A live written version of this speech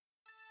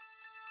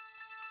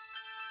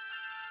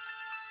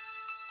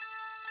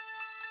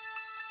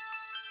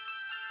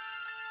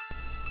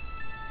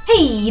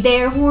Hey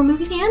there, horror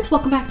movie fans!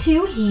 Welcome back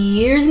to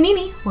Here's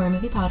Mimi, Horror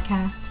Movie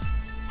Podcast.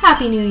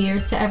 Happy New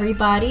Year's to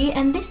everybody,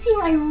 and this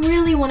year I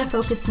really want to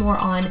focus more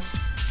on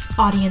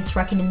audience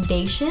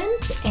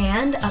recommendations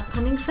and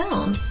upcoming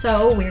films.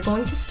 So we're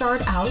going to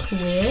start out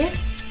with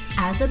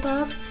As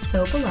Above,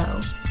 So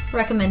Below,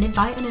 recommended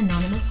by an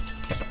anonymous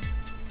tipper.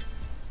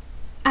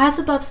 As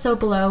Above, So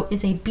Below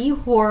is a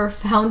B-horror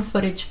found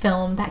footage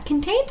film that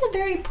contains a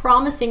very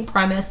promising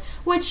premise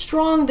with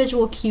strong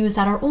visual cues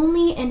that are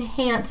only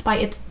enhanced by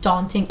its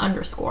daunting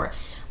underscore,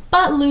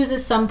 but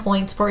loses some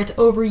points for its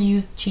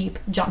overused cheap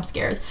jump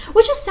scares,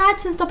 which is sad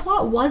since the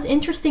plot was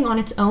interesting on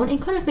its own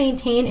and could have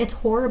maintained its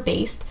horror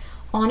based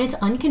on its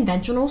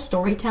unconventional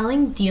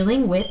storytelling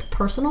dealing with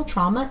personal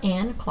trauma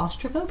and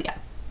claustrophobia.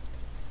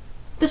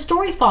 The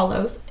story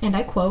follows, and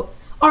I quote,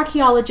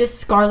 archaeologist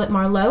Scarlett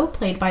Marlowe,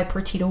 played by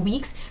Perdita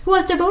Weeks, who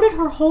has devoted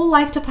her whole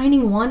life to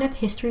finding one of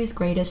history's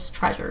greatest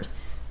treasures,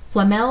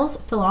 Flamel's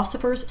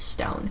Philosopher's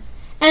Stone.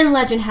 And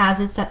legend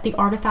has it that the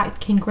artifact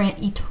can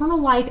grant eternal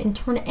life and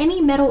turn any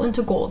metal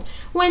into gold.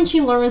 When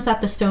she learns that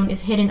the stone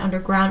is hidden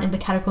underground in the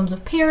catacombs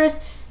of Paris,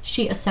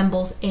 she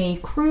assembles a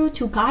crew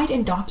to guide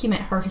and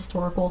document her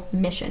historical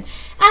mission.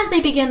 As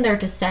they begin their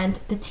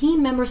descent, the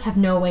team members have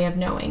no way of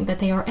knowing that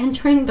they are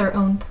entering their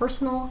own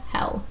personal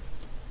hell.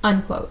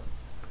 Unquote.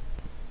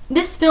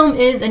 This film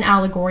is an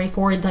allegory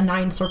for the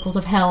 9 circles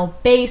of hell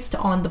based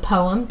on the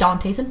poem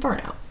Dante's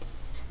Inferno.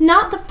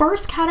 Not the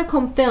first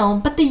catacomb film,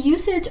 but the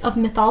usage of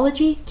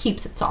mythology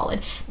keeps it solid.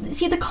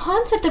 See, the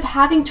concept of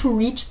having to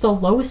reach the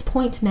lowest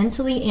point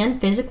mentally and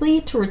physically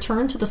to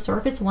return to the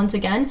surface once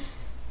again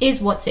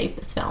is what saved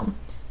this film.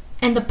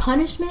 And the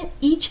punishment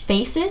each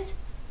faces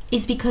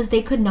is because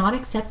they could not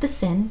accept the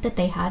sin that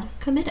they had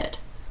committed,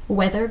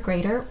 whether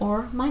greater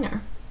or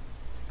minor.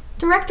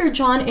 Director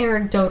John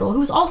Eric Dodell,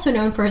 who's also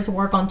known for his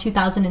work on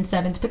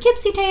 2007's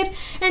Poughkeepsie Tapes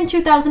and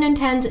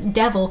 2010's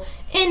Devil,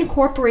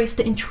 incorporates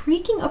the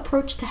intriguing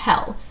approach to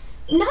hell.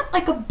 Not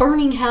like a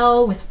burning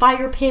hell with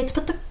fire pits,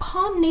 but the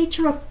calm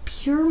nature of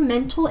pure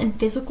mental and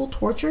physical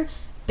torture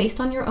based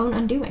on your own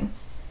undoing.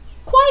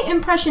 Quite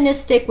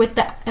impressionistic with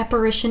the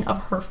apparition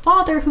of her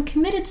father, who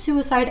committed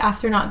suicide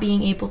after not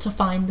being able to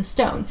find the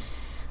stone,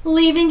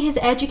 leaving his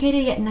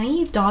educated yet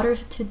naive daughter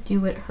to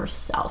do it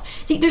herself.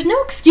 See, there's no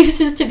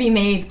excuses to be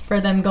made for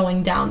them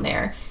going down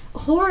there.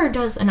 Horror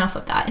does enough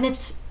of that, and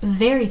it's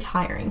very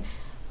tiring.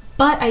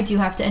 But I do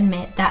have to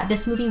admit that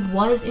this movie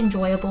was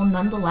enjoyable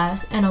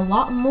nonetheless, and a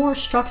lot more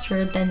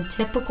structured than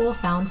typical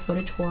found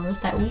footage horrors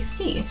that we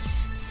see.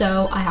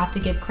 So I have to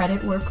give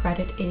credit where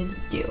credit is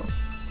due.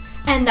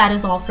 And that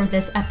is all for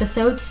this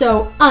episode,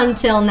 so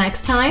until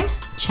next time,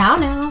 ciao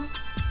now!